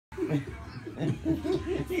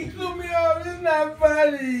He threw me off. It's not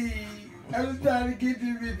funny. I was trying to get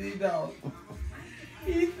you $50.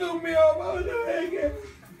 He threw me off. I was like,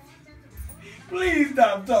 please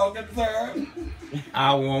stop talking, sir.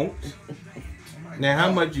 I won't. Now,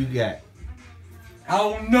 how much you got? I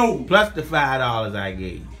don't know. Plus the $5 I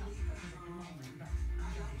gave you.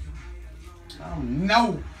 I don't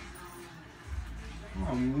know. I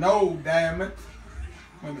don't know, damn it.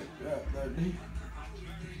 Wait a minute.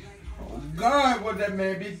 Oh, God, would that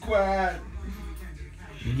man be quiet?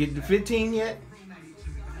 You get the 15 yet?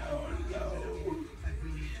 Oh, no.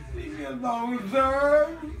 Leave me alone,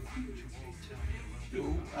 sir.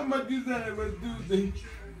 Dude, how much you said it was due?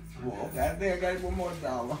 Well, okay, I think I got one more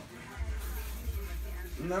dollar.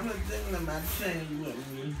 And I'm not thinking of my change with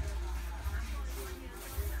me.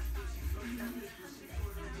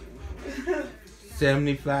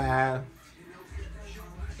 $75,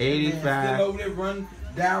 $85. Still over there run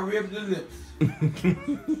down rib the lips.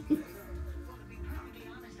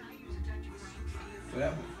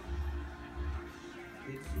 Whatever.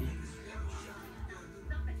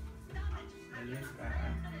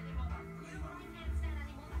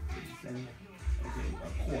 Okay,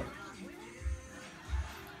 a quarter.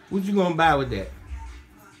 What you gonna buy with that?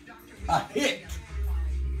 A hit.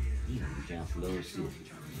 You down slow as shit.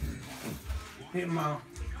 Hit my.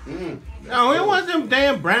 No, it wasn't them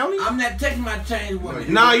damn brownies. I'm not taking my change with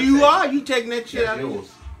me. No, you are. You taking that shit That's out.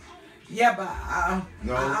 yours. Yeah, but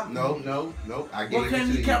No. I gave well, it can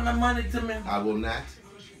to you count my money to me? I will not.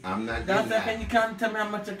 I'm not Doctor, doing can that. you count and tell me how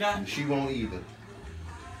much I got? She won't either.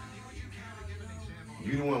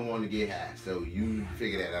 You the one wanting to get high, so you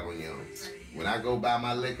figure that out on your own. When I go buy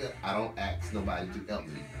my liquor, I don't ask nobody to help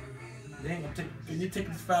me. They ain't gonna take. Can you take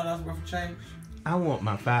this $5 worth of change? I want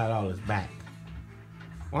my $5 back.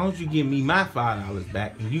 Why don't you give me my $5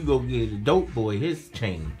 back and you go get the dope boy his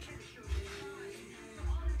change?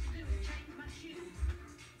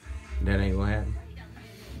 That ain't gonna happen.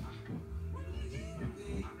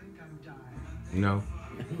 No.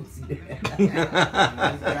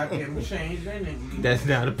 Goddamn change, ain't it? That's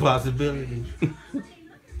not a possibility.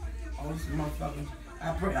 Oh, this motherfucker.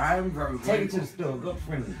 I am very Take it to grateful. the store. Go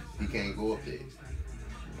friendly. He can't go up there.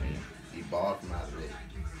 He barred from out of there.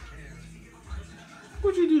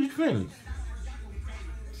 What you do to friends?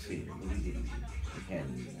 Shit, what he did. He had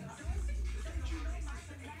me.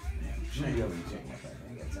 Change. You already checked my phone. I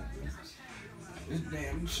ain't got time for this. This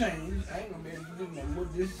damn change. I ain't gonna be able to do nothing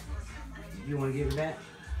with this. You want to give it back?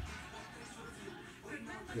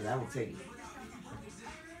 Because I will take it.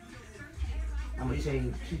 I'm going to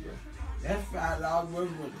change cheaper. That's $5 worth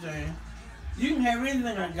of change. You can have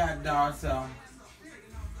anything I got, dog, so.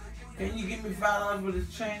 Can you give me $5 for this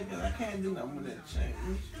change? Because I can't do nothing with that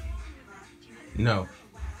change. No.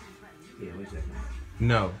 Yeah, wait a second.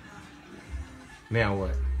 No. Now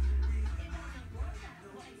what?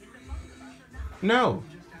 No.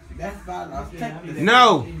 That's $5. Take this.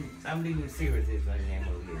 No. I'm leaving serious if I am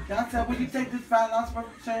over here. Doctor, will you take this $5 worth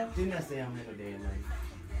of change? Didn't I say I'm in no damn money?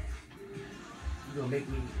 You gonna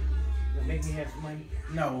make me have some money?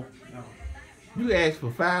 No. You asked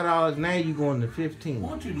for $5, now you going to 15. Why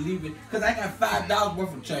don't you leave it? Because I got $5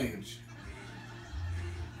 worth of change.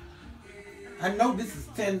 I know this is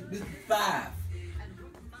 10, this is 5.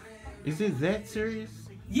 Is it that serious?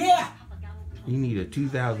 Yeah. You need a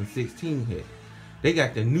 2016 hit. They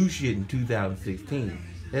got the new shit in 2016.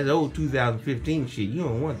 That old 2015 shit, you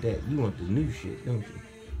don't want that. You want the new shit, don't you?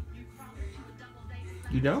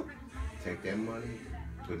 You don't? Take that money,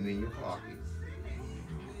 put it in your pocket.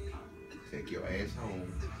 Take your ass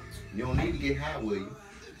home. You don't need to get high, will you?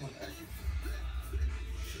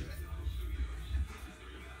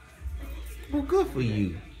 Well, good for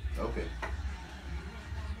you. Okay.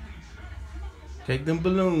 Take them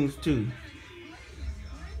balloons, too.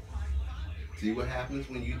 See what happens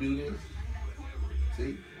when you do this?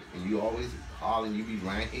 See? And you always hollering, you be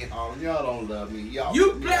right here hollering, y'all don't love me. Y'all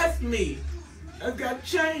You blessed me. I got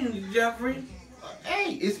change, Jeffrey.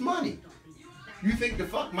 Hey, it's money. You think the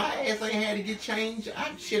fuck my ass ain't had to get changed?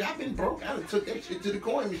 I've been broke. I done took that shit to the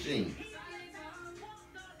coin machine.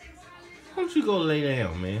 Why don't you go lay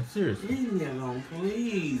down, man? Seriously. Leave me alone,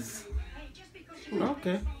 please.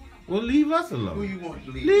 Okay. Well, leave us Who alone. you want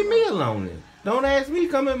to leave? Leave me alone then. Don't ask me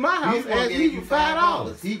come in my house. He's gonna Ask give me you for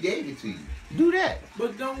 $5. He gave it to you. Do that.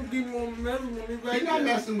 But don't get more messing with me right He's not now.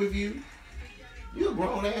 messing with you. You're a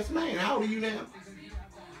grown ass man. How old are you now?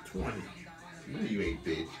 20. No, you ain't,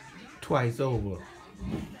 bitch. Twice over.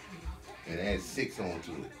 And add 6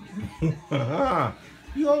 onto it.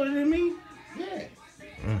 You older than me? Yeah.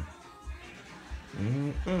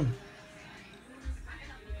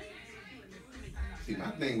 See, my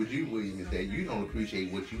thing with you, William, is that you don't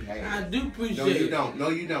appreciate what you have. I do appreciate No, you it. don't. No,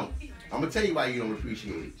 you don't. I'm gonna tell you why you don't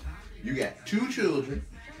appreciate it. You got 2 children,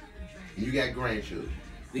 and you got grandchildren.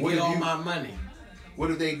 They What get have all you- my money. What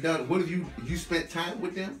have they done? What have you spent time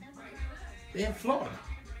with them? They're in Florida.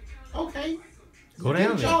 Okay. Go Get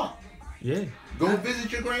down a there. job. Yeah. Go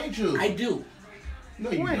visit your grandchildren. I do.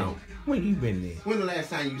 No, you When? don't. When you been there? When the last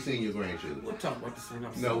time you seen your grandchildren? We'll talk about this when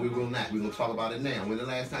I'm No, we will not. We're gonna talk about it now. When the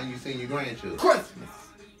last time you seen your grandchildren? Christmas.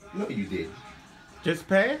 No, you didn't. Just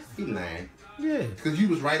passed? He lying. Yeah. Cause you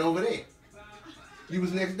was right over there. You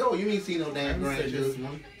was next door. You ain't seen no damn I said this grandchildren.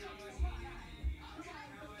 one.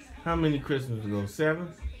 How many Christmases ago? 7?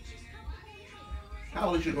 How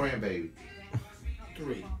old is your grandbaby?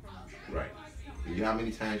 3. Right. And how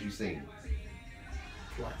many times you seen him?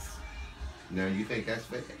 Twice. Now you think that's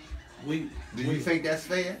fair? We. Do you think that's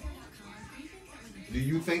fair? Do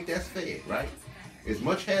you think that's fair, right? As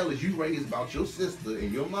much hell as you raised about your sister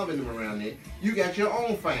and your mother and them around there, you got your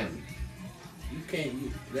own family. You can't.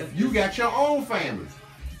 You got your own family.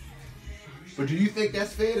 But do you think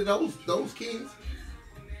that's fair to those kids?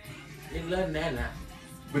 They love that now.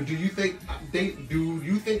 But do you think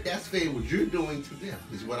that's fair what you're doing to them?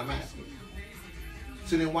 Is what I'm asking.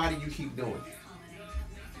 So then why do you keep doing it?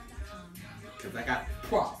 Because I got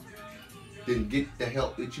problems. Then get the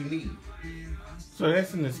help that you need. So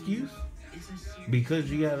that's an excuse? Because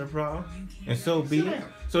you got a problem? And so be Sit it? down.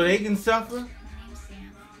 So they can suffer?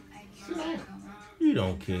 Sit down. You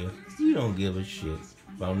don't care. You don't give a shit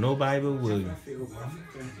about nobody but William. I feel rough.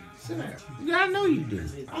 Sit down. Yeah, I know you do.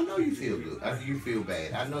 I know you feel good. You feel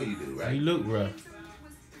bad. I know you do, right? You look rough.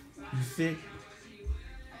 You sick?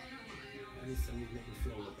 I need something to make me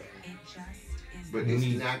feel a little better. But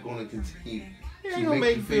it's not going to continue It to ain't gonna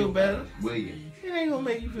make you feel better. William, It ain't gonna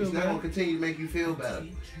make you feel it's not going better. to continue to make you feel better.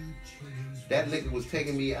 That liquor was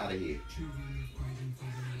taking me out of here.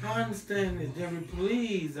 I understand it, Jerry.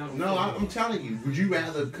 Please. No, I'm telling you. Would you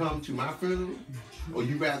rather come to my funeral, or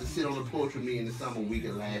you rather sit on the porch with me in the summer? We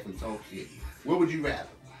can laugh and talk shit. What would you rather?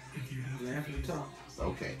 Laugh and talk.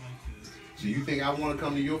 Okay. So you think I want to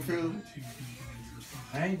come to your funeral?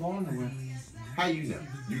 I ain't going nowhere. How you know?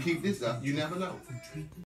 You keep this up, you never know.